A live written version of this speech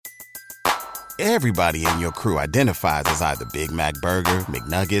Everybody in your crew identifies as either Big Mac Burger,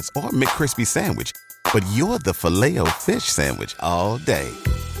 McNuggets, or McCrispy Sandwich. But you're the Filet-O-Fish Sandwich all day.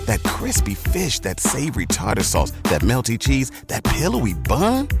 That crispy fish, that savory tartar sauce, that melty cheese, that pillowy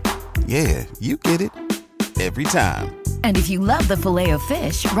bun. Yeah, you get it. Every time. And if you love the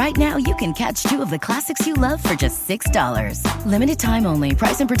Filet-O-Fish, right now you can catch two of the classics you love for just $6. Limited time only.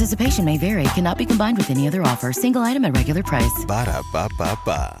 Price and participation may vary. Cannot be combined with any other offer. Single item at regular price.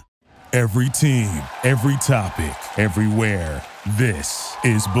 Ba-da-ba-ba-ba. Every team, every topic, everywhere. This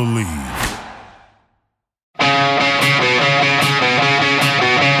is Believe.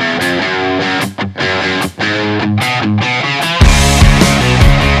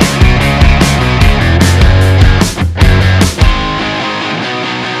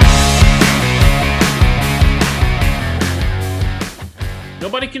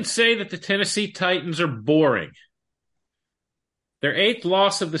 Nobody can say that the Tennessee Titans are boring. Their 8th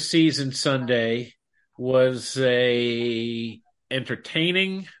loss of the season Sunday was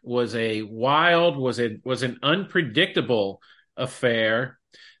entertaining, was an unpredictable affair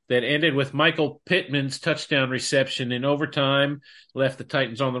that ended with Michael Pittman's touchdown reception in overtime, left the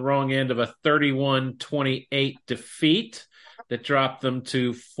Titans on the wrong end of a 31-28 defeat that dropped them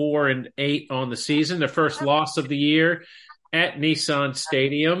to 4-8 on the season, their first loss of the year at Nissan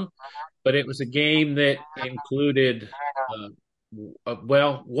Stadium. But it was a game that included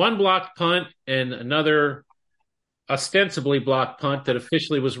one blocked punt and another ostensibly blocked punt that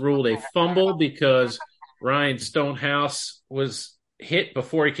officially was ruled a fumble because Ryan Stonehouse was hit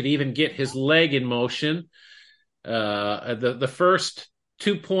before he could even get his leg in motion. The first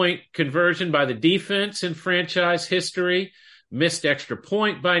 2-point conversion by the defense in franchise history, missed extra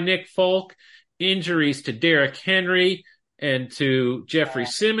point by Nick Folk, injuries to Derrick Henry and to Jeffery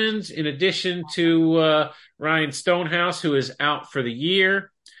Simmons, in addition to Ryan Stonehouse, who is out for the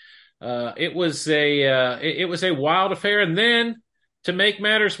year. It was a wild affair. And then to make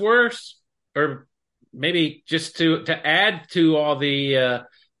matters worse, or maybe just to add to all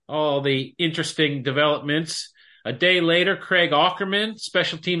the interesting developments, a day later, Craig Aukerman,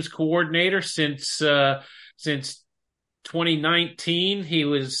 special teams coordinator since 2019, he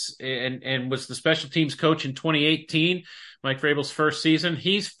was and was the special teams coach in 2018, Mike Vrabel's first season.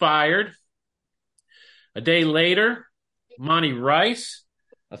 He's fired. A day later, Monty Rice,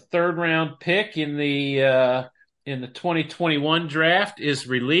 a 3rd-round pick in the 2021 draft, is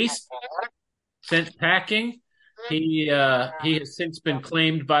released, sent packing. He has since been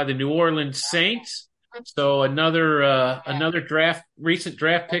claimed by the New Orleans Saints. So another recent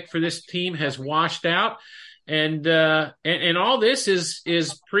draft pick for this team has washed out. And all this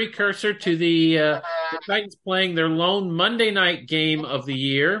is precursor to the Titans playing their lone Monday night game of the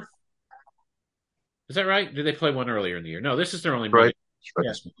year. Is that right? Did they play one earlier in the year? No, this is their only Monday. Right.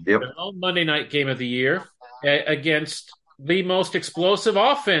 Yes. Yep. Their own Monday night game of the year against the most explosive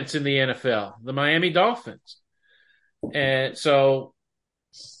offense in the NFL, the Miami Dolphins. And so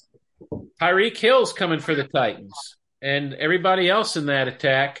Tyreek Hill's coming for the Titans, and everybody else in that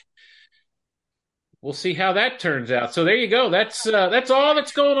attack. We'll see how that turns out. So there you go. That's all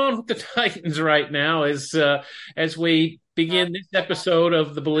that's going on with the Titans right now as we begin this episode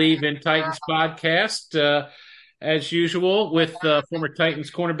of the Believe in Titans podcast. As usual, with former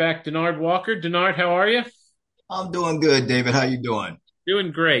Titans cornerback Denard Walker. Denard, how are you? I'm doing good, David. How you doing?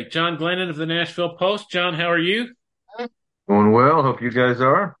 Doing great. John Glennon of the Nashville Post. John, how are you? Doing well. Hope you guys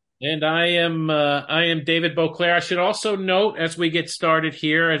are. And I am David Beauclair. I should also note, as we get started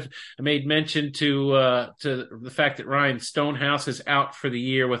here, as I made mention to the fact that Ryan Stonehouse is out for the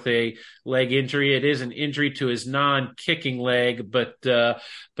year with a leg injury. It is an injury to his non-kicking leg, but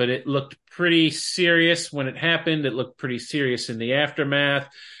it looked pretty serious when it happened. It looked pretty serious in the aftermath.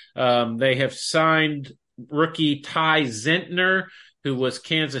 They have signed rookie Ty Zentner, who was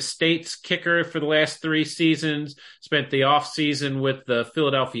Kansas State's kicker for the last 3 seasons, spent the offseason with the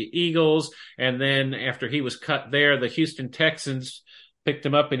Philadelphia Eagles, and then after he was cut there, the Houston Texans picked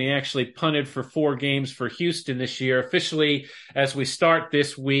him up, and he actually punted for 4 games for Houston this year. Officially, as we start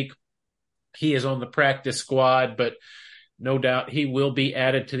this week, he is on the practice squad, but no doubt he will be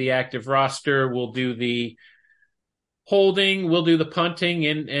added to the active roster. We'll do the holding, we'll do the punting,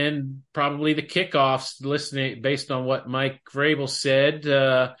 and probably the kickoffs, listening based on what Mike Vrabel said.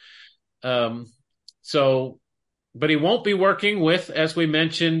 But he won't be working with, as we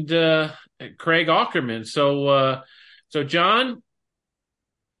mentioned, Craig Aukerman. So John,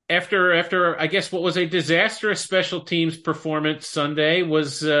 after I guess what was a disastrous special teams performance Sunday,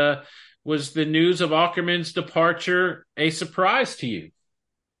 was the news of Aukerman's departure a surprise to you?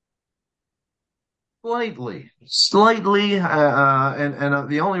 Slightly, and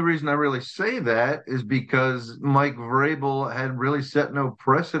the only reason I really say that is because Mike Vrabel had really set no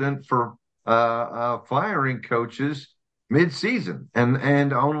precedent for firing coaches mid-season,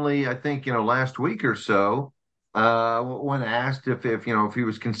 and only I think last week or so, when asked if he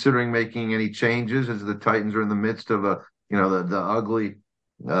was considering making any changes as the Titans are in the midst of the ugly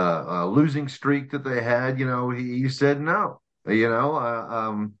losing streak that they had, he said no,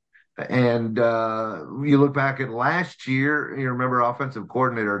 And you look back at last year, you remember offensive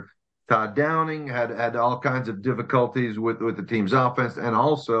coordinator Todd Downing had all kinds of difficulties with the team's offense, and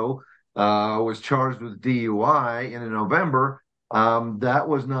also was charged with DUI in November. That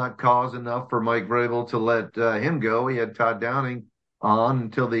was not cause enough for Mike Vrabel to let him go. He had Todd Downing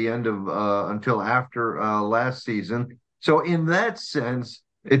on until after last season. So in that sense,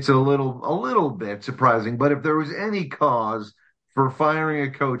 it's a little bit surprising. But if there was any cause for firing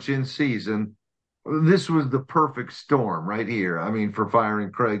a coach in season, this was the perfect storm right here. I mean, for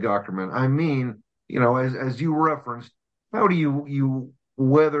firing Craig Aukerman. I mean, as you referenced, how do you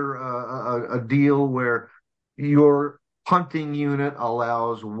weather a deal where your punting unit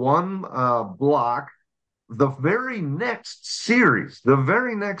allows one block the very next series,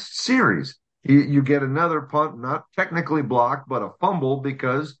 you get another punt, not technically blocked, but a fumble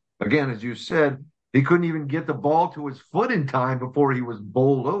because, again, as you said, he couldn't even get the ball to his foot in time before he was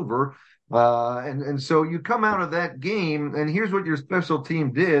bowled over. And so you come out of that game, and here's what your special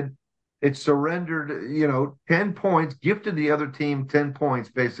team did. It surrendered, 10 points, gifted the other team 10 points,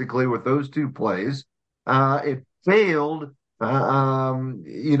 basically, with those two plays. It failed, on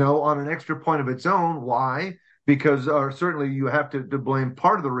an extra point of its own. Why? Because certainly you have to blame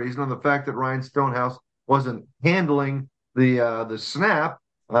part of the reason on the fact that Ryan Stonehouse wasn't handling the snap.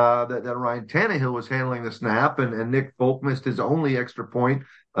 That Ryan Tannehill was handling the snap, and Nick Folk missed his only extra point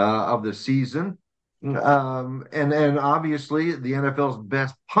of the season. And obviously the NFL's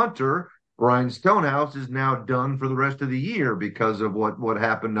best punter, Ryan Stonehouse, is now done for the rest of the year because of what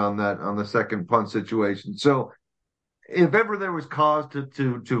happened on the second punt situation. So if ever there was cause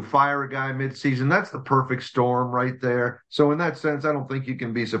to fire a guy midseason, that's the perfect storm right there. So in that sense, I don't think you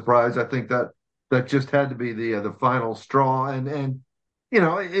can be surprised. I think that just had to be the final straw. And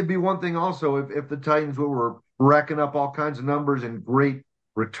it'd be one thing also if the Titans were racking up all kinds of numbers and great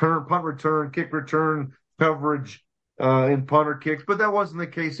punt return, kick return coverage in punter kicks, but that wasn't the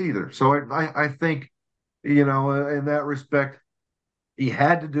case either. So I think, in that respect, he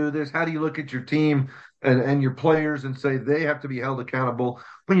had to do this. How do you look at your team and your players and say they have to be held accountable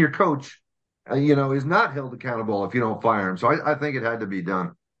when your coach, is not held accountable if you don't fire him? So I think it had to be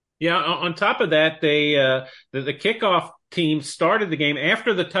done. Yeah. On top of that, the kickoff team started the game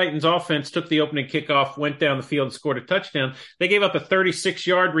after the Titans offense took the opening kickoff, went down the field and scored a touchdown. They gave up a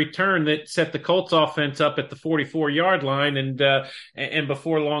 36-yard return that set the Colts offense up at the 44-yard line. And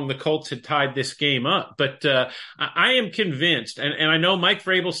before long, the Colts had tied this game up. But I am convinced, and I know Mike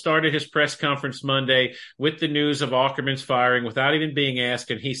Vrabel started his press conference Monday with the news of Aukerman's firing without even being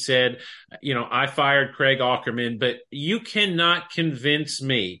asked. And he said, I fired Craig Aukerman, but you cannot convince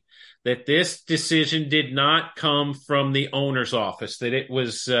me that this decision did not come from the owner's office, that it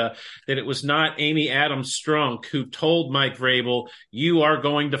was not Amy Adams Strunk who told Mike Vrabel, you are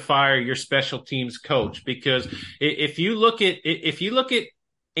going to fire your special teams coach. Because if you look at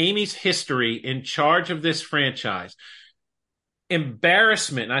Amy's history in charge of this franchise,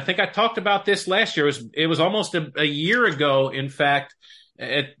 embarrassment, and I think I talked about this last year, it was almost a year ago, in fact,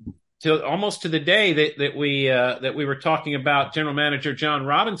 almost to the day that we were talking about General Manager John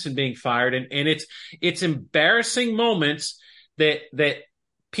Robinson being fired, and it's embarrassing moments that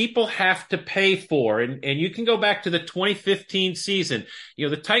people have to pay for, and you can go back to the 2015 season.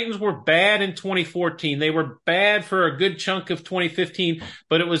 The Titans were bad in 2014. They were bad for a good chunk of 2015,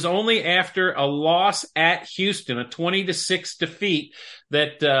 but it was only after a loss at Houston, a 20-6 defeat,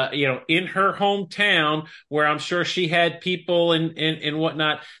 that in her hometown, where I'm sure she had people and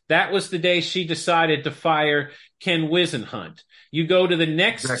whatnot, that was the day she decided to fire Ken Wisenhunt. You go to the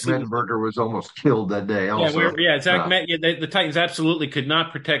next. Zach Mettenberger was almost killed that day. Also, the Titans absolutely could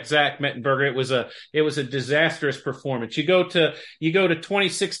not protect Zach Mettenberger. It was a disastrous performance. You go to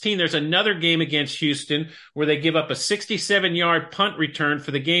 2016. There's another game against Houston where they give up a 67-yard punt return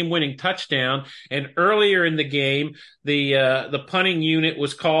for the game-winning touchdown. And earlier in the game, the punting unit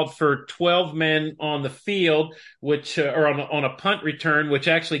was called for 12 men on the field, which on a punt return, which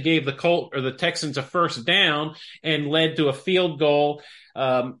actually gave the Texans a first down and led to a field goal.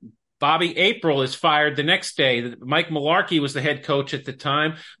 Bobby April is fired the next day. Mike Mularkey was the head coach at the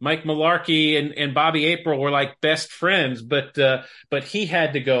time. Mike Mularkey and Bobby April were like best friends, but he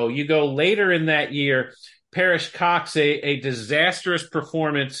had to go. You go later in that year, Parrish Cox, a disastrous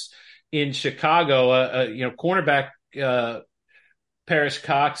performance in Chicago, cornerback, Parrish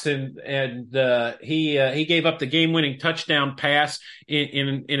Cox, and he gave up the game-winning touchdown pass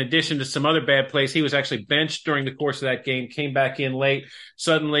in addition to some other bad plays. He was actually benched during the course of that game, came back in late.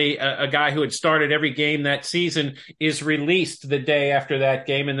 Suddenly, a guy who had started every game that season is released the day after that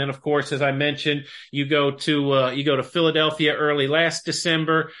game. And then, of course, as I mentioned, you go to Philadelphia early last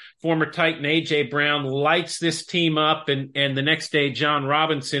December. Former Titan A.J. Brown lights this team up, and the next day John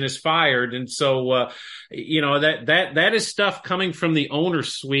Robinson is fired. And so, that is stuff coming from the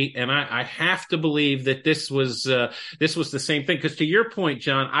owner's suite. And I have to believe that this was the same thing. Because to your point,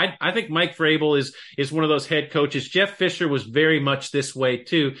 John, I think Mike Vrabel is one of those head coaches. Jeff Fisher was very much this way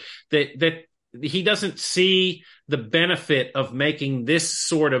too, that he doesn't see the benefit of making this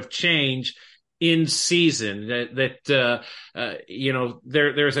sort of change in season, there's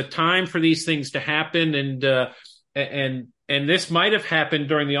a time for these things to happen. And this might have happened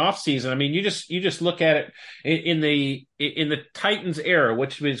during the off season. I mean, you just look at it in the Titans era,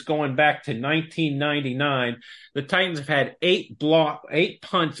 which was going back to 1999. The Titans have had 8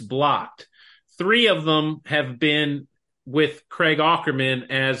 punts blocked. 3 of them have been with Craig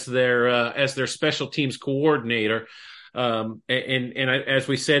Aukerman as their special teams coordinator. And as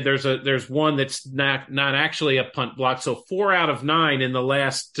we said, there's one that's not actually a punt block. So 4 out of 9 in the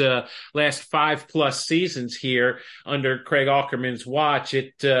last 5+ seasons here under Craig Aukerman's watch.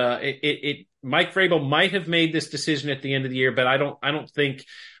 Mike Vrabel might have made this decision at the end of the year, but I don't think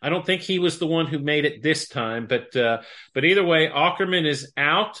he was the one who made it this time. But either way, Aukerman is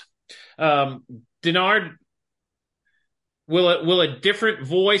out. Denard, will a different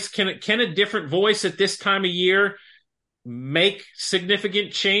voice, can a different voice at this time of year make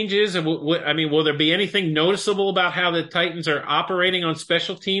significant changes? Will there be anything noticeable about how the Titans are operating on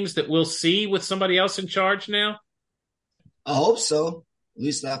special teams that we'll see with somebody else in charge now? I hope so, at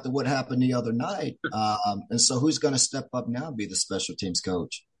least after what happened the other night. And so who's going to step up now and be the special teams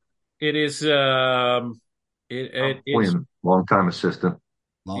coach? It is Quinn, longtime assistant.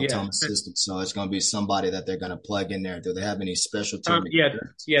 Long-time assistant, so it's going to be somebody that they're going to plug in there. Do they have any special team?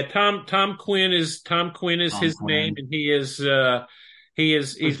 Tom Quinn is his name, and he's been in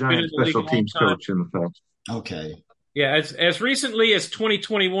the special teams coach in the past. Okay. Yeah, as recently as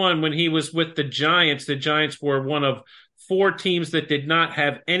 2021, when he was with the Giants were one of 4 teams that did not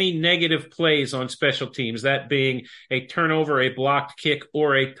have any negative plays on special teams, that being a turnover, a blocked kick,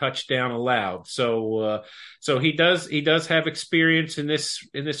 or a touchdown allowed. So he does have experience in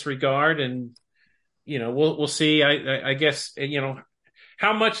this regard, and we'll see. I guess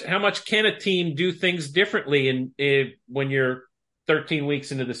how much can a team do things differently when you're 13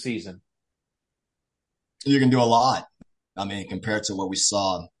 weeks into the season? You can do a lot. I mean, compared to what we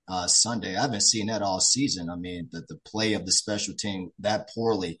saw Sunday, I haven't seen that all season. I mean, the play of the special team that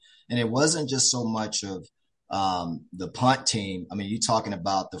poorly, and it wasn't just so much of the punt team. I mean, you're talking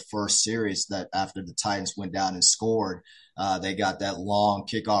about the first series that after the Titans went down and scored, they got that long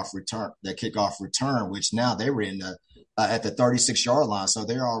kickoff return, which now they were in at the 36-yard line. So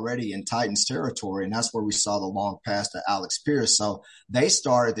they're already in Titans territory. And that's where we saw the long pass to Alex Pierce. So they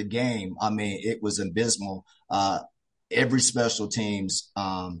started the game. I mean, it was abysmal. Every special teams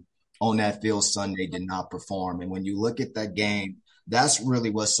on that field Sunday did not perform. And when you look at that game, that's really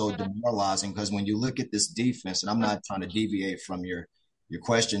what's so demoralizing, because when you look at this defense, and I'm not trying to deviate from your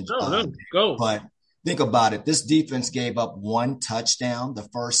question, go. But think about it. This defense gave up 1 touchdown the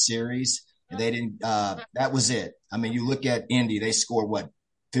first series, and they didn't. That was it. I mean, you look at Indy; they scored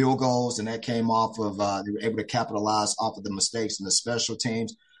field goals, and that came off of they were able to capitalize off of the mistakes in the special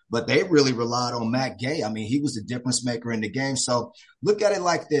teams. But they really relied on Matt Gay. I mean, he was the difference maker in the game. So look at it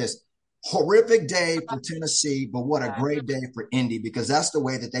like this. Horrific day for Tennessee, but what a great day for Indy, because that's the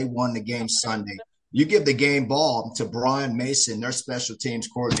way that they won the game Sunday. You give the game ball to Brian Mason, their special teams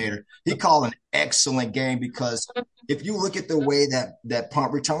coordinator. He called an excellent game, because if you look at the way that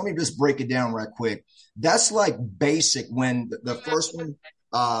punt return, let me just break it down right quick. That's like basic when the first one,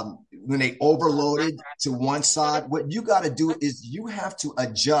 when they overloaded to one side, what you got to do is you have to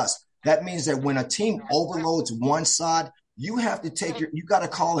adjust. That means that when a team overloads one side, you have to you got to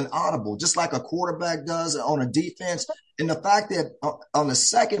call an audible, just like a quarterback does on a defense. And the fact that on the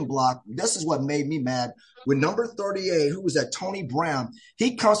second block, this is what made me mad. With number 38, who was that, Tony Brown,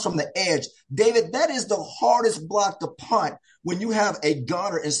 he comes from the edge. David, that is the hardest block to punt when you have a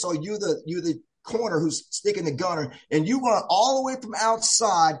gunner. And so you're the corner who's sticking the gunner, and you run all the way from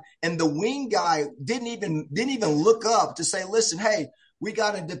outside, and the wing guy didn't even look up to say, listen, hey, we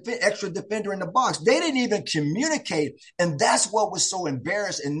got an extra defender in the box. They didn't even communicate, and that's what was so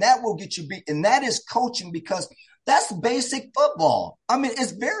embarrassing, and that will get you beat, and that is coaching, because that's basic football. I mean,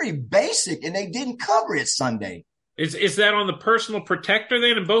 it's very basic, and they didn't cover it Sunday. Is that on the personal protector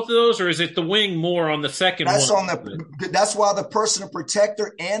then in both of those, or is it the wing more on the second That's one? That's why the personal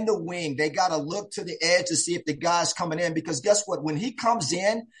protector and the wing, they got to look to the edge to see if the guy's coming in, because guess what? When he comes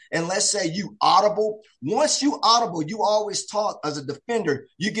in, and let's say you audible, once you audible, you always talk as a defender,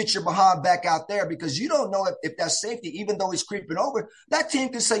 you get your behind back out there, because you don't know if that's safety, even though he's creeping over. That team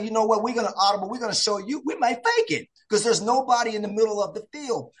can say, you know what, we're going to audible, we're going to show you, we might fake it, because there's nobody in the middle of the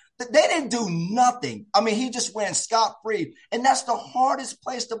field. They didn't do nothing. I mean, he just went scot-free. And that's the hardest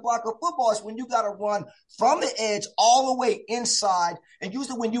place to block a football, is when you got to run from the edge all the way inside. And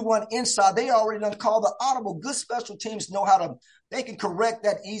usually when you run inside, they already done call the audible. Good special teams know they can correct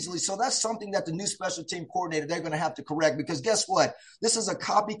that easily. So that's something that the new special team coordinator, they're going to have to correct, because guess what? This is a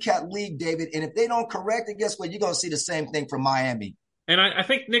copycat league, David. And if they don't correct it, guess what? You're going to see the same thing from Miami. And I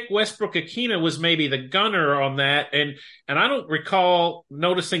think Nick Westbrook-Akina was maybe the gunner on that. And I don't recall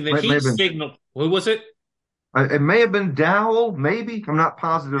noticing that he signaled. Who was it? It may have been Dowell, maybe. I'm not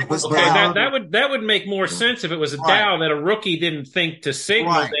positive. Okay, that would make more sense if it was a Dowell, that a rookie didn't think to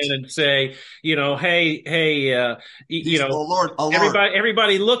signal then and say, hey,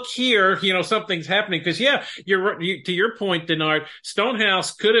 everybody look here, something's happening. Because, to your point, Denard,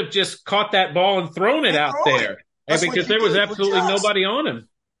 Stonehouse could have just caught that ball and thrown it out there. Because there was absolutely nobody on him.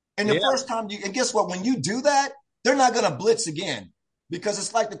 And the first time and guess what? When you do that, they're not going to blitz again, because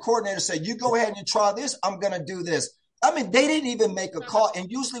it's like the coordinator said, you go ahead and you try this, I'm going to do this. I mean, they didn't even make a call.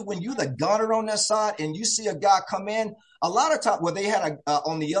 And usually when you're the gunner on that side and you see a guy come in, a lot of times, they had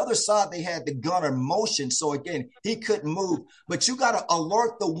on the other side, they had the gunner motion. So again, he couldn't move, but you got to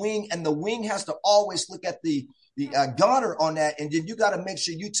alert the wing, and the wing has to always look at the gunner on that. And then you got to make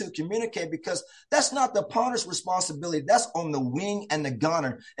sure you two communicate, because that's not the punter's responsibility. That's on the wing and the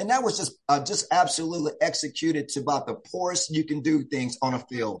gunner. And that was just absolutely executed to about the poorest you can do things on a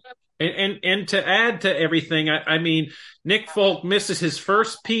field. And to add to everything, I mean, Nick Folk misses his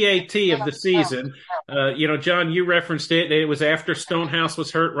first PAT of the season. John, you referenced it. It was after Stonehouse was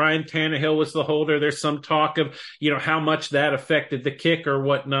hurt. Ryan Tannehill was the holder. There's some talk of, how much that affected the kick or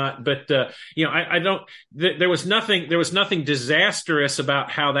whatnot. But, there was nothing disastrous about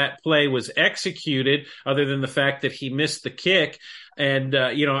how that play was executed, other than the fact that he missed the kick. And,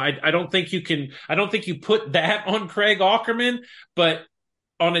 I don't think you put that on Craig Aukerman, but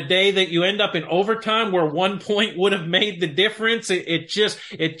on a day that you end up in overtime where 1 point would have made the difference, it just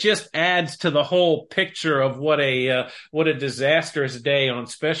adds to the whole picture of what a disastrous day on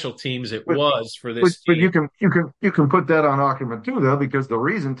special teams was for this team. But you can put that on Aukerman too, though, because the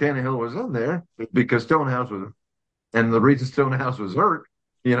reason Tannehill was in there is because Stonehouse was, and the reason Stonehouse was hurt,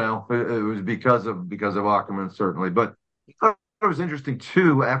 it was because of Aukerman, certainly. But it was interesting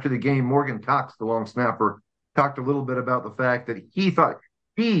too. After the game, Morgan Cox, the long snapper, talked a little bit about the fact that he thought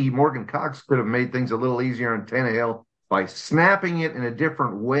Morgan Cox could have made things a little easier on Tannehill by snapping it in a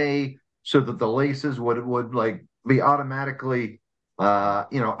different way, so that the laces would be automatically,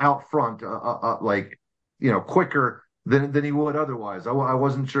 out front, quicker than he would otherwise. I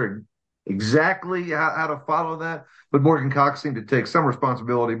wasn't sure exactly how to follow that, but Morgan Cox seemed to take some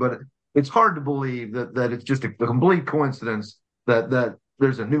responsibility. But it's hard to believe that it's just a complete coincidence that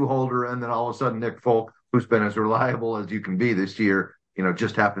there's a new holder, and then all of a sudden Nick Folk, who's been as reliable as you can be this year,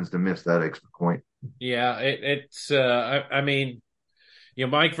 just happens to miss that extra point. Yeah, Mike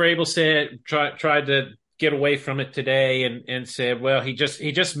Vrabel said, tried to get away from it today and said, well, he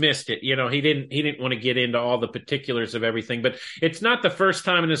just missed it. He didn't want to get into all the particulars of everything, but it's not the first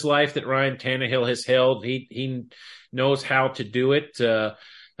time in his life that Ryan Tannehill has held. He knows how to do it.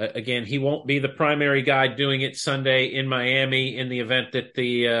 Again, he won't be the primary guy doing it Sunday in Miami in the event that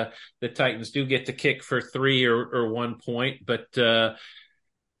the Titans do get to kick for 3 or 1 point. But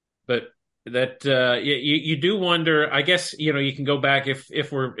that you do wonder. I guess you can go back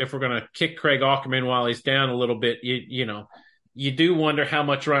if we're going to kick Craig Aukerman while he's down a little bit. You do wonder how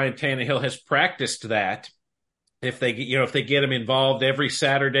much Ryan Tannehill has practiced that. If they get him involved every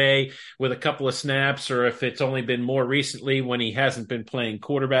Saturday with a couple of snaps, or if it's only been more recently when he hasn't been playing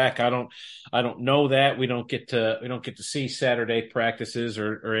quarterback, I don't know that. We don't get to see Saturday practices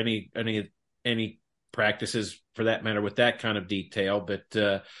or any practices for that matter with that kind of detail. But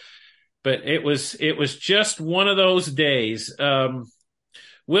it was just one of those days.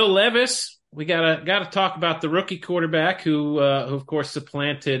 Will Levis we gotta talk about the rookie quarterback who of course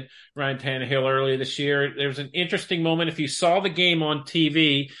supplanted Ryan Tannehill earlier this year. There was an interesting moment. If you saw the game on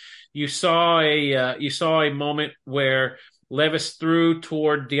TV, you saw a moment where Levis threw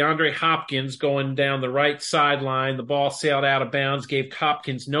toward DeAndre Hopkins going down the right sideline. The ball sailed out of bounds, gave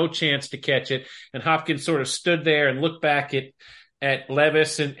Hopkins no chance to catch it, and Hopkins sort of stood there and looked back at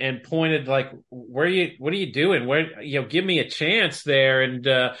Levis and pointed like, what are you doing? Give me a chance there. And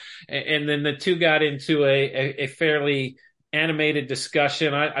then the two got into a fairly animated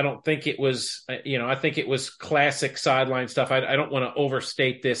discussion. I don't think it was, I think it was classic sideline stuff. I don't want to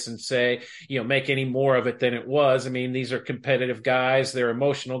overstate this and say, make any more of it than it was. I mean, these are competitive guys. They're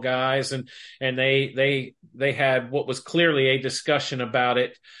emotional guys. And they had what was clearly a discussion about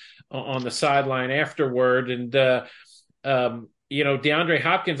it on the sideline afterward. And, DeAndre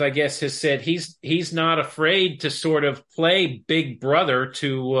Hopkins, I guess, has said he's not afraid to sort of play big brother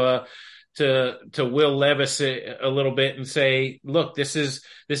to Will Levis a little bit and say, look, this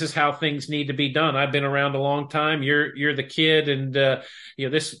is how things need to be done. I've been around a long time. You're the kid, and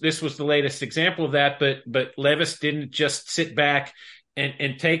this was the latest example of that. But Levis didn't just sit back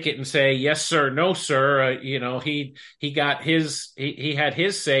and take it and say yes sir, no sir. He had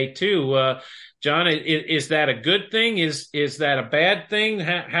his say too. John, is that a good thing? Is that a bad thing?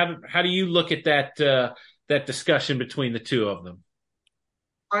 How do you look at that discussion between the two of them?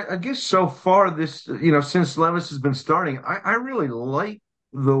 I guess so far this, since Levis has been starting, I really like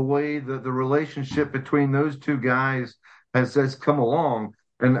the way that the relationship between those two guys has come along.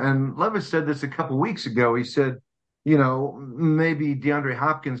 And Levis said this a couple weeks ago. He said, maybe DeAndre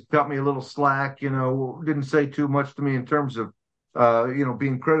Hopkins cut me a little slack, didn't say too much to me in terms of,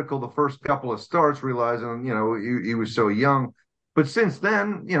 being critical the first couple of starts, realizing, he was so young. But since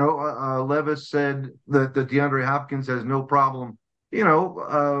then, Levis said that DeAndre Hopkins has no problem,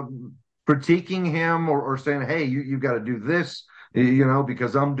 critiquing him or saying, hey, you got to do this,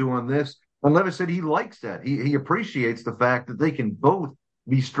 because I'm doing this. And Levis said he likes that. He appreciates the fact that they can both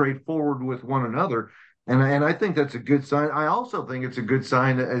be straightforward with one another. And I think that's a good sign. I also think it's a good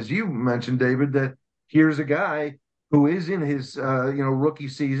sign, as you mentioned, David, that here's a guy who is in his, rookie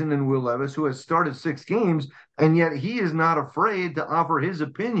season in Will Levis, who has started 6 games, and yet he is not afraid to offer his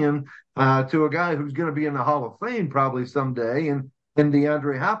opinion to a guy who's going to be in the Hall of Fame probably someday, and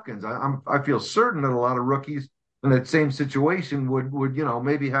DeAndre Hopkins. I feel certain that a lot of rookies in that same situation would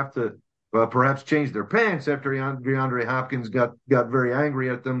maybe have to perhaps change their pants after DeAndre Hopkins got very angry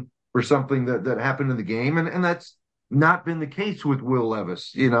at them for something that happened in the game, and that's not been the case with Will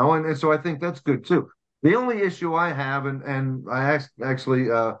Levis, and so I think that's good too. The only issue I have, and I asked actually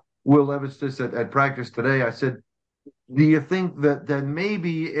Will Levis this at practice today, I said, do you think that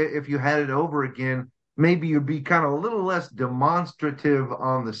maybe if you had it over again, maybe you'd be kind of a little less demonstrative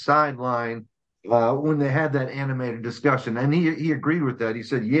on the sideline when they had that animated discussion? And he agreed with that. He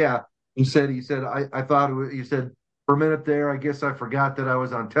said, yeah. He said, I thought it was, he said, for a minute there, I guess I forgot that I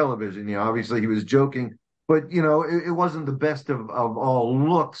was on television. Obviously he was joking, but, it wasn't the best of all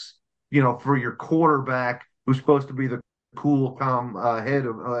looks, for your quarterback who's supposed to be the cool, calm head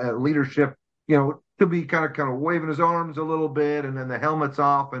of leadership, to be kind of waving his arms a little bit, and then the helmet's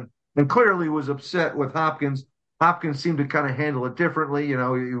off, and clearly was upset with Hopkins. Hopkins seemed to kind of handle it differently. He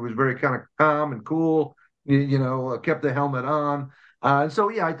was very kind of calm and cool, kept the helmet on. And so,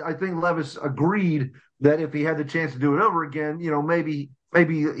 yeah, I think Levis agreed that if he had the chance to do it over again, maybe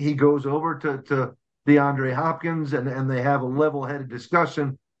he goes over to DeAndre Hopkins and they have a level-headed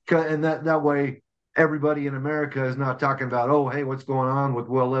discussion. And that way, everybody in America is not talking about, oh, hey, what's going on with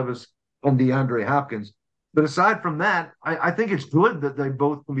Will Levis and DeAndre Hopkins. But aside from that, I think it's good that they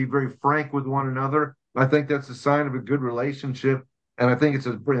both can be very frank with one another. I think that's a sign of a good relationship. And I think it's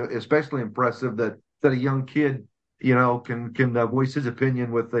especially impressive that a young kid, can voice his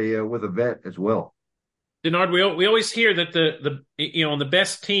opinion with a vet as well. Denard, we always hear that on the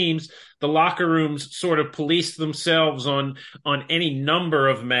best teams, the locker rooms sort of police themselves on any number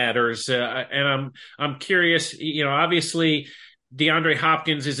of matters. And I'm curious, obviously DeAndre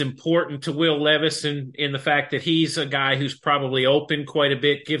Hopkins is important to Will Levis in the fact that he's a guy who's probably open quite a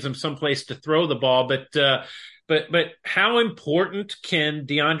bit, gives him some place to throw the ball. But how important can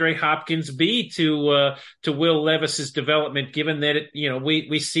DeAndre Hopkins be to Will Levis's development, given that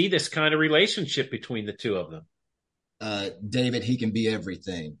we see this kind of relationship between the two of them? David, he can be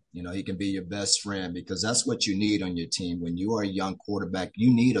everything. He can be your best friend, because that's what you need on your team. When you are a young quarterback,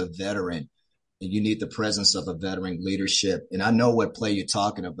 you need a veteran, and you need the presence of a veteran leadership. And I know what play you're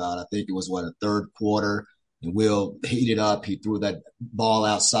talking about. I think it was a third quarter, and Will heated up. He threw that ball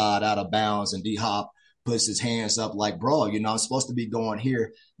outside, out of bounds, and D-Hop puts his hands up like, bro, I'm supposed to be going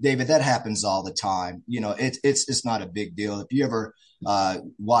here. David, that happens all the time. It's not a big deal. If you ever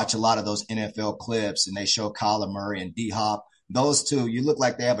watch a lot of those NFL clips and they show Kyler Murray and D-Hop, those two, you look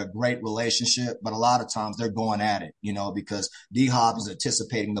like they have a great relationship, but a lot of times they're going at it, because D-Hop is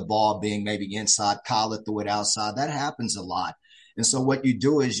anticipating the ball being maybe inside, Kyler threw it outside. That happens a lot. And so what you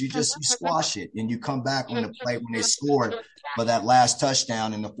do is you squash it and you come back on the play when they scored for that last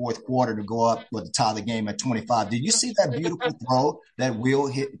touchdown in the fourth quarter to go up with the tie of the game at 25. Did you see that beautiful throw that Will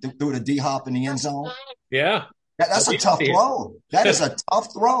hit through the D-Hop in the end zone? Yeah. That's a tough throw. That is a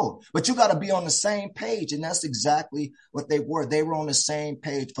tough throw. But you got to be on the same page, and that's exactly what they were. They were on the same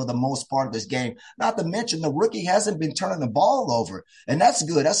page for the most part of this game. Not to mention the rookie hasn't been turning the ball over, and that's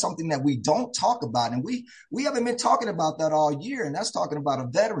good. That's something that we don't talk about, and we haven't been talking about that all year, and that's talking about a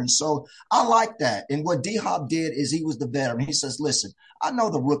veteran. So I like that. And what D-Hop did is he was the veteran. He says, listen, I know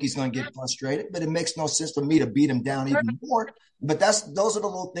the rookie's going to get frustrated, but it makes no sense for me to beat him down even more. But those are the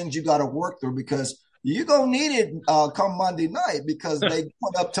little things you got to work through, because you're going to need it come Monday night, because they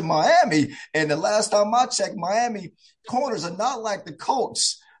went up to Miami. And the last time I checked, Miami corners are not like the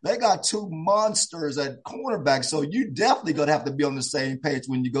Colts. They got two monsters at cornerback. So you definitely going to have to be on the same page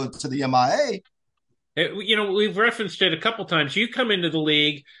when you go to the MIA. We've referenced it a couple times. You come into the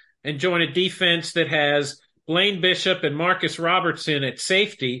league and join a defense that has Blaine Bishop and Marcus Robertson at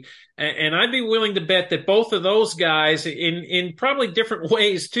safety. And I'd be willing to bet that both of those guys, in probably different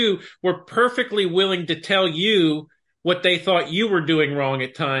ways too, were perfectly willing to tell you what they thought you were doing wrong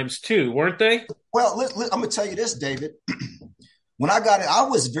at times too, weren't they? Well, I'm going to tell you this, David. When I got it, I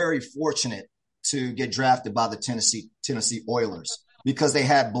was very fortunate to get drafted by the Tennessee Oilers, because they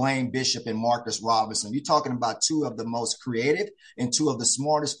had Blaine Bishop and Marcus Robinson. You're talking about two of the most creative and two of the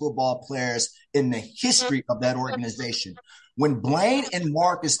smartest football players in the history of that organization. When Blaine and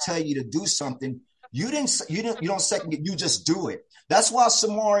Marcus tell you to do something, you don't second it, you just do it. That's why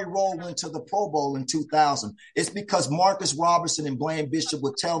Samari Rolle went to the Pro Bowl in 2000. It's because Marcus Robinson and Blaine Bishop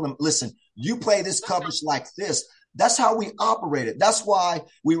would tell them, listen, you play this coverage like this. That's how we operated. That's why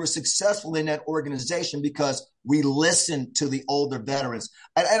we were successful in that organization, because we listened to the older veterans.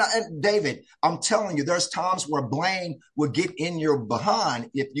 And David, I'm telling you, there's times where Blaine would get in your behind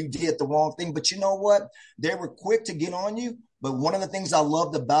if you did the wrong thing. But you know what? They were quick to get on you. But one of the things I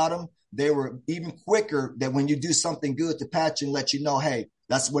loved about them, they were even quicker that when you do something good to patch you and let you know, hey,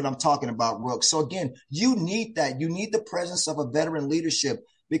 that's what I'm talking about, Rook. So again, you need that. You need the presence of a veteran leadership,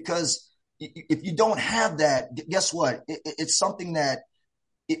 because if you don't have that, guess what? It's something that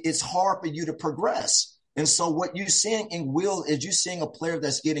it's hard for you to progress. And so what you're seeing in Will is you're seeing a player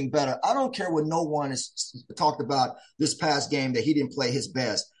that's getting better. I don't care what no one has talked about this past game, that he didn't play his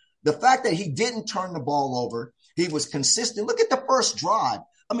best. The fact that he didn't turn the ball over, he was consistent. Look at the first drive.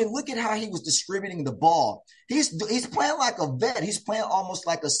 I mean, look at how he was distributing the ball. He's playing like a vet. He's playing almost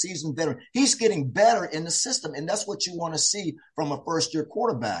like a seasoned veteran. He's getting better in the system, and that's what you want to see from a first-year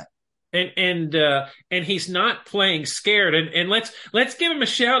quarterback. And he's not playing scared. And let's give him a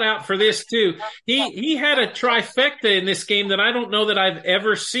shout out for this too. He had a trifecta in this game that I don't know that I've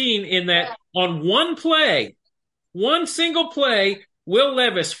ever seen, in that on one single play, Will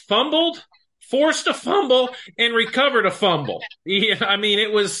Levis fumbled, forced a fumble, and recovered a fumble. I mean,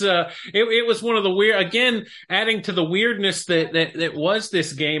 it was one of the weird, again, adding to the weirdness that was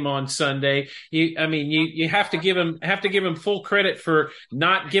this game on Sunday. You have to give him full credit for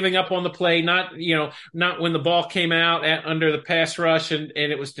not giving up on the play, not when the ball came out under the pass rush and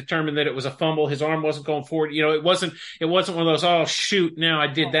it was determined that it was a fumble, his arm wasn't going forward. It wasn't one of those, oh shoot, now I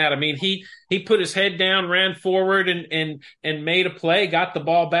did that. I mean, he put his head down, ran forward, and made a play, got the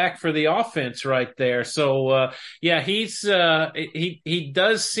ball back for the offense right there. So he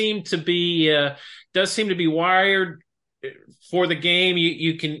does seem to be wired for the game.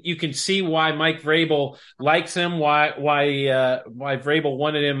 You can see why Mike Vrabel likes him, why Vrabel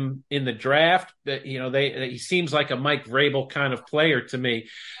wanted him in the draft. He seems like a Mike Vrabel kind of player to me.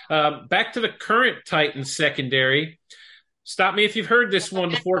 Back to the current Titans secondary. Stop me if you've heard this one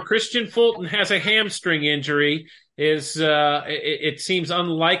before. Kristian Fulton has a hamstring injury. It seems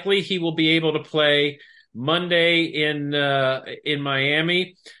unlikely he will be able to play Monday in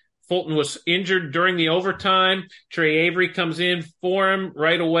Miami. Fulton was injured during the overtime. Trey Avery comes in for him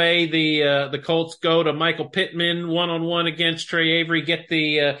right away. The Colts go to Michael Pittman one-on-one against Trey Avery, get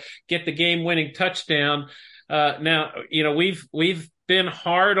the game-winning touchdown. Now, we've been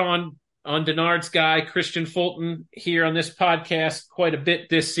hard on Denard's guy, Kristian Fulton, here on this podcast quite a bit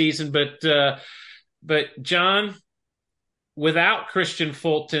this season. But John, without Kristian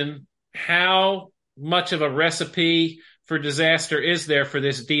Fulton, how much of a recipe for disaster is there for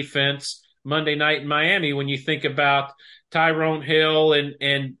this defense Monday night in Miami when you think about Tyrone Hill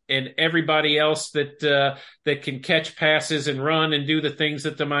and everybody else that can catch passes and run and do the things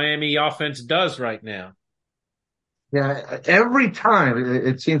that the Miami offense does right now. Yeah, every time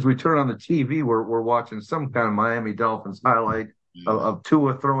it seems we turn on the TV, we're watching some kind of Miami Dolphins highlight of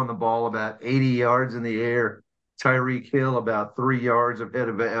Tua throwing the ball about 80 yards in the air, Tyreek Hill about 3 yards ahead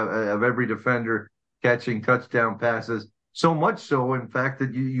of every defender catching touchdown passes. So much so, in fact,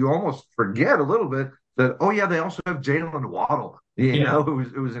 that you almost forget a little bit that, oh, yeah, they also have Jalen Waddle,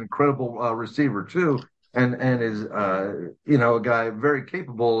 who was an incredible receiver, too, and is, a guy very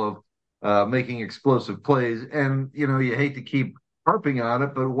capable of making explosive plays. And, you hate to keep harping on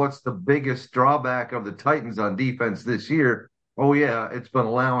it, but what's the biggest drawback of the Titans on defense this year? Oh, yeah, it's been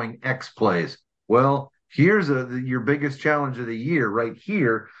allowing X plays. Well, here's your biggest challenge of the year right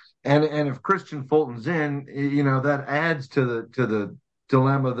here. And if Kristian Fulton's in, that adds to the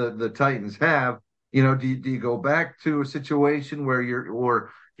dilemma that the Titans have. Do you go back to a situation where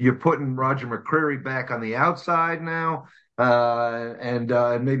you're putting Roger McCreary back on the outside now,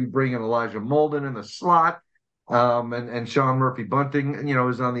 and maybe bringing Elijah Molden in the slot, and Sean Murphy-Bunting,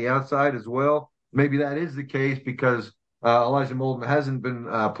 is on the outside as well. Maybe that is the case because Elijah Molden hasn't been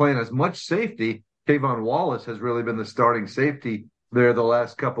playing as much safety. Kayvon Wallace has really been the starting safety there the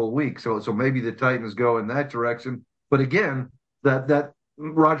last couple of weeks. So maybe the Titans go in that direction. But again, that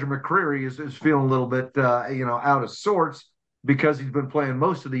Roger McCreary is feeling a little bit, out of sorts because he's been playing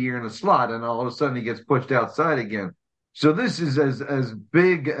most of the year in the slot, and all of a sudden he gets pushed outside again. So this is as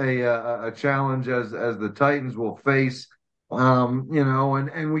big a challenge as the Titans will face,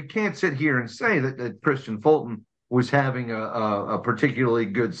 and we can't sit here and say that Kristian Fulton was having a particularly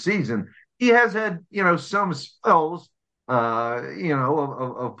good season. He has had, some spells,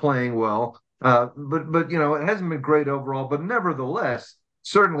 of playing well. But it hasn't been great overall. But nevertheless,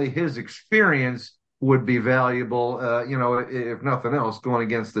 certainly his experience would be valuable, if nothing else, going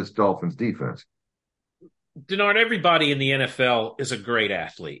against this Dolphins defense. Denard, everybody in the NFL is a great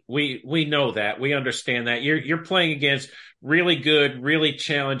athlete. We know that. We understand that. You're playing against really good, really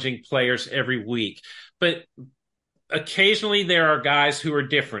challenging players every week. But occasionally there are guys who are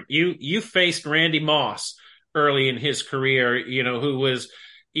different. You faced Randy Moss early in his career, who was,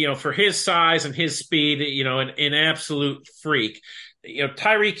 for his size and his speed, an absolute freak.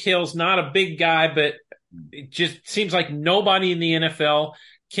 Tyreek Hill's not a big guy, but it just seems like nobody in the NFL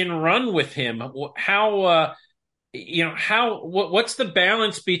can run with him. What's the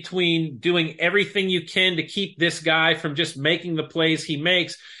balance between doing everything you can to keep this guy from just making the plays he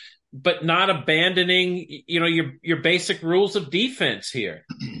makes, but not abandoning, your basic rules of defense here?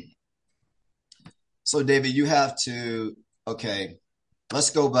 So, David, you have to,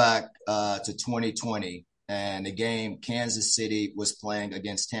 let's go back to 2020 and the game Kansas City was playing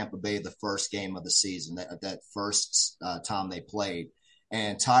against Tampa Bay, the first game of the season, that first time they played.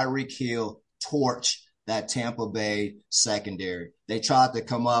 And Tyreek Hill torched that Tampa Bay secondary. They tried to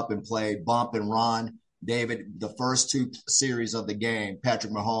come up and play bump and run. David, the first two series of the game,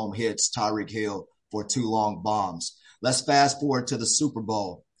 Patrick Mahomes hits Tyreek Hill for 2 long bombs. Let's fast forward to the Super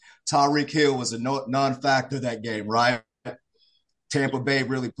Bowl. Tyreek Hill was a non-factor that game, right? Tampa Bay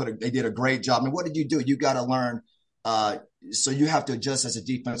really they did a great job. I mean, what did you do? You got to learn. So you have to adjust as a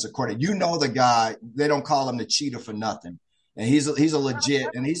defensive coordinator. The guy, they don't call him the cheater for nothing. And he's a legit,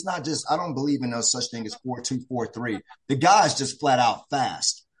 and he's not just, I don't believe in no such thing as 4-2, 4-3. The guy's just flat out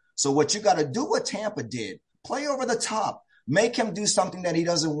fast. So what you got to do what Tampa did, play over the top, make him do something that he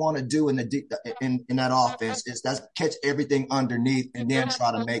doesn't want to do in that offense, is that's catch everything underneath and then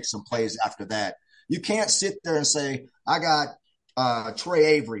try to make some plays after that. You can't sit there and say, I got Trey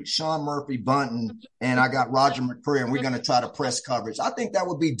Avery, Sean Murphy-Bunting, and I got Roger McCreary, and we're going to try to press coverage. I think that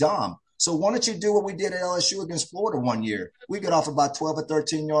would be dumb. So why don't you do what we did at LSU against Florida one year? We get off about 12 or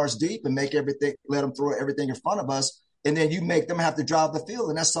 13 yards deep and make everything, let them throw everything in front of us, and then you make them have to drive the field.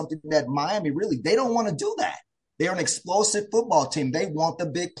 And that's something that Miami really, they don't want to do that. They're an explosive football team. They want the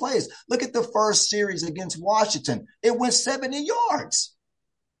big plays. Look at the first series against Washington. It went 70 yards.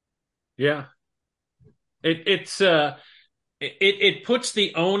 Yeah. It puts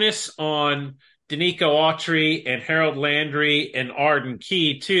the onus on Danico Autry and Harold Landry and Arden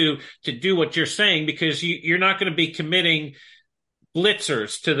Key to do what you're saying, because you're not going to be committing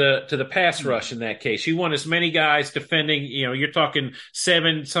blitzers to the pass rush in that case. You want as many guys defending, you're talking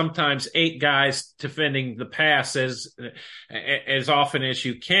 7, sometimes 8 guys defending the pass as often as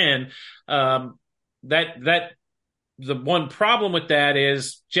you can. That The one problem with that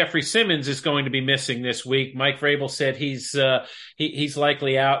is Jeffery Simmons is going to be missing this week. Mike Vrabel said he's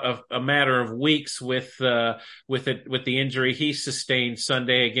likely out of a matter of weeks with the injury he sustained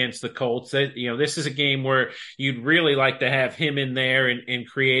Sunday against the Colts. This is a game where you'd really like to have him in there and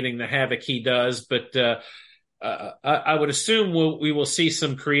creating the havoc he does. But I would assume we will see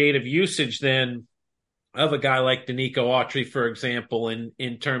some creative usage then of a guy like Danico Autry, for example,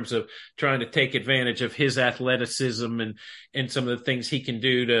 in terms of trying to take advantage of his athleticism and some of the things he can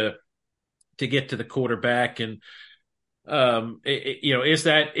do to get to the quarterback. And, is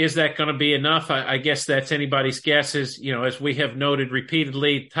that going to be enough? I guess that's anybody's guess. As we have noted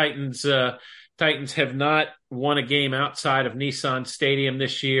repeatedly, Titans have not won a game outside of Nissan Stadium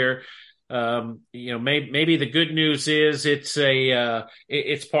this year. Maybe the good news is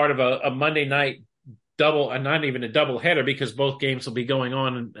it's part of a Monday night double, and not even a double header because both games will be going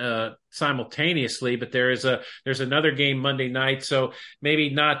on simultaneously, but there's another game Monday night. So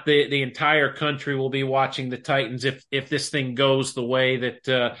maybe not the entire country will be watching the Titans if this thing goes the way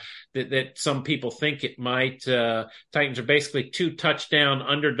that some people think it might. Titans are basically 2 touchdown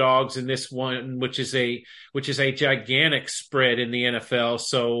underdogs in this one, which is a gigantic spread in the NFL.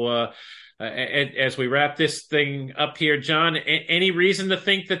 So, as we wrap this thing up here, John, any reason to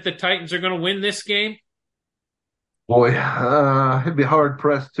think that the Titans are going to win this game? Boy, it'd be hard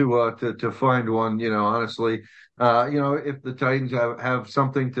pressed to find one. Honestly, if the Titans have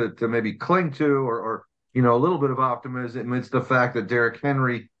something to maybe cling to, or a little bit of optimism, it's the fact that Derrick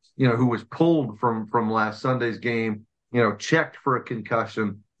Henry, who was pulled from last Sunday's game, checked for a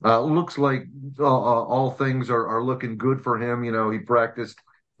concussion. Looks like all things are looking good for him. He practiced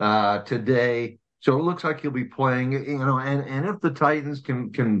today, so it looks like he'll be playing. And if the Titans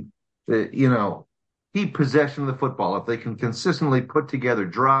can keep possession of the football, if they can consistently put together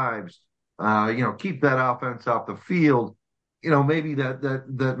drives, keep that offense off the field, maybe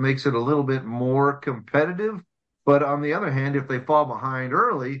that makes it a little bit more competitive. But on the other hand, if they fall behind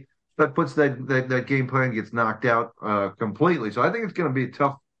early, that puts that game plan gets knocked out completely. So I think it's going to be a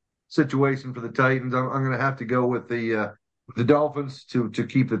tough situation for the Titans. I'm going to have to go with the Dolphins to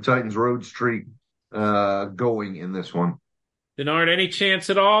keep the Titans' road streak going in this one. Denard, any chance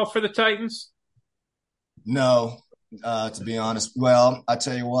at all for the Titans? No, to be honest. Well, I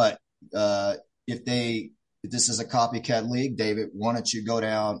tell you what, if this is a copycat league, David, why don't you go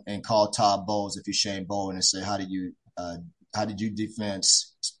down and call Todd Bowles if you're Shane Bowen and say, how did you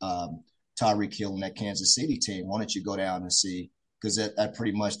defense Tyreek Hill and that Kansas City team? Why don't you go down and see? Because that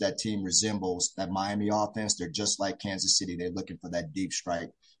pretty much that team resembles that Miami offense. They're just like Kansas City. They're looking for that deep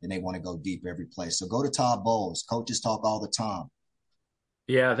strike, and they want to go deep every play. So go to Todd Bowles. Coaches talk all the time.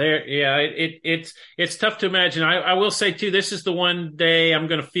 Yeah, it's tough to imagine. I will say too, this is the one day I'm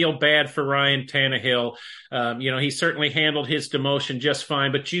going to feel bad for Ryan Tannehill. He certainly handled his demotion just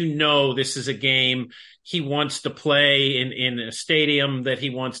fine, but this is a game he wants to play in a stadium that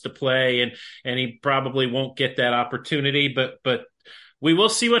he wants to play, and he probably won't get that opportunity. But we will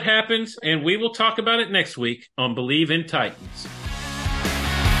see what happens, and we will talk about it next week on Believe in Titans.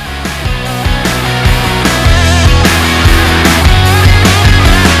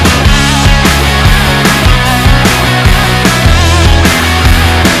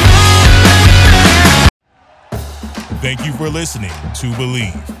 Thank you for listening to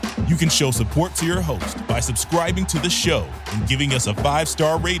Believe. You can show support to your host by subscribing to the show and giving us a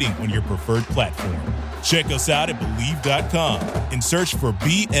 5-star rating on your preferred platform. Check us out at Believe.com and search for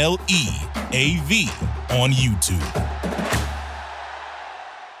BLEAV on YouTube.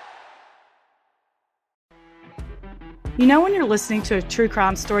 When you're listening to a true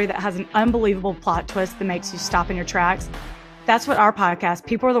crime story that has an unbelievable plot twist that makes you stop in your tracks? That's what our podcast,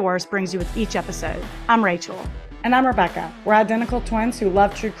 People Are the Worst, brings you with each episode. I'm Rachel. And I'm Rebecca. We're identical twins who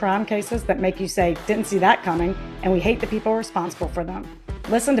love true crime cases that make you say, didn't see that coming, and we hate the people responsible for them.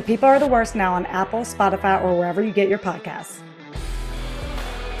 Listen to People Are the Worst now on Apple, Spotify, or wherever you get your podcasts.